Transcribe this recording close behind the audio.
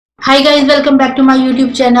Hi guys, welcome back to my YouTube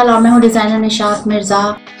channel और मैं हूँ designer Nishat Mirza.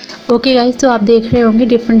 Okay guys, तो आप देख रहे होंगे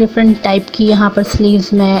डिफरेंट टाइप की यहाँ पर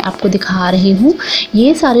स्लीव्स मैं आपको दिखा रही हूँ।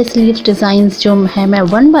 ये सारे स्लीव्स डिज़ाइंस जो है मैं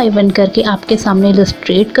वन बाय वन करके आपके सामने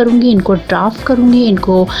इलस्ट्रेट करूँगी, इनको ड्राफ्ट करूँगी,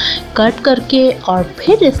 इनको कट करके और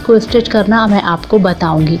फिर इसको स्टिच करना मैं आपको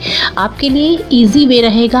बताऊँगी। आपके लिए ईजी वे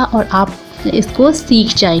रहेगा और आप इसको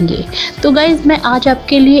सीख जाएंगे। तो गाइज़, मैं आज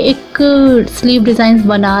आपके लिए एक स्लीव डिज़ाइन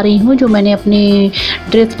बना रही हूँ। जो मैंने अपनी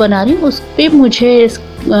ड्रेस बना रही हूँ उस पर मुझे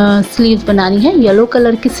स्लीव्स बनानी है। येलो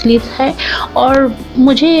कलर की स्लीव्स है और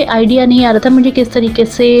मुझे आइडिया नहीं आ रहा था मुझे किस तरीके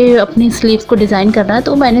से अपनी स्लीव्स को डिज़ाइन करना है,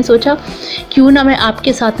 तो मैंने सोचा क्यों ना मैं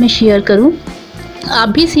आपके साथ में शेयर करूँ। आप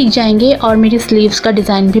भी सीख जाएंगे और मेरी स्लीव्स का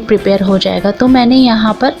डिज़ाइन भी प्रिपेयर हो जाएगा। तो मैंने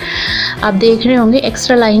यहाँ पर आप देख रहे होंगे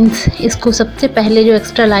एक्स्ट्रा लाइंस, इसको सबसे पहले जो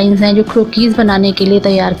एक्स्ट्रा लाइंस हैं जो क्रोकीज़ बनाने के लिए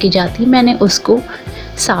तैयार की जाती है, मैंने उसको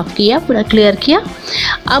साफ़ किया, पूरा क्लियर किया।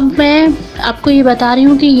 अब मैं आपको ये बता रही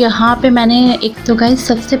हूँ कि यहाँ पे मैंने एक तो गाइस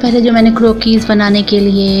सबसे पहले जो मैंने क्रोकीज़ बनाने के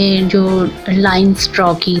लिए जो लाइंस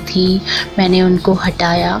ड्रॉ की थी मैंने उनको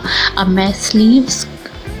हटाया। अब मैं स्लीव्स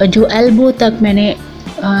जो एल्बो तक मैंने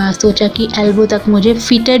सोचा कि एल्बो तक मुझे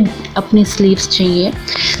फिटेड अपनी स्लीव्स चाहिए,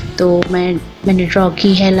 तो मैंने ड्रॉ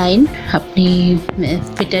की है लाइन अपनी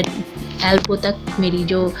फिटेड एल्बो तक। मेरी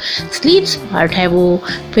जो स्लीव्स पार्ट है वो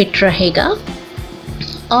फिट रहेगा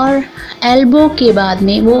और एल्बो के बाद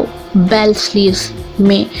में वो बेल स्लीव्स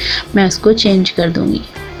में मैं उसको चेंज कर दूँगी।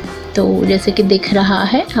 तो जैसे कि दिख रहा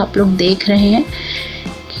है, आप लोग देख रहे हैं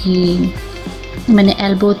कि मैंने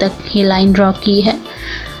एल्बो तक ही लाइन ड्रॉ की है।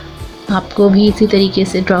 आपको भी इसी तरीके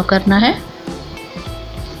से ड्रॉ करना है,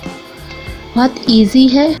 बहुत इजी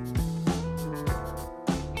है।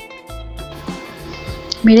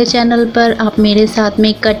 मेरे चैनल पर आप मेरे साथ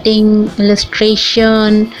में cutting,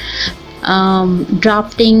 illustration,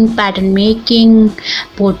 drafting, pattern making,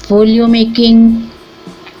 portfolio making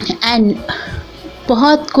and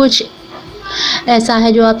बहुत कुछ ऐसा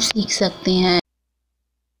है जो आप सीख सकते हैं।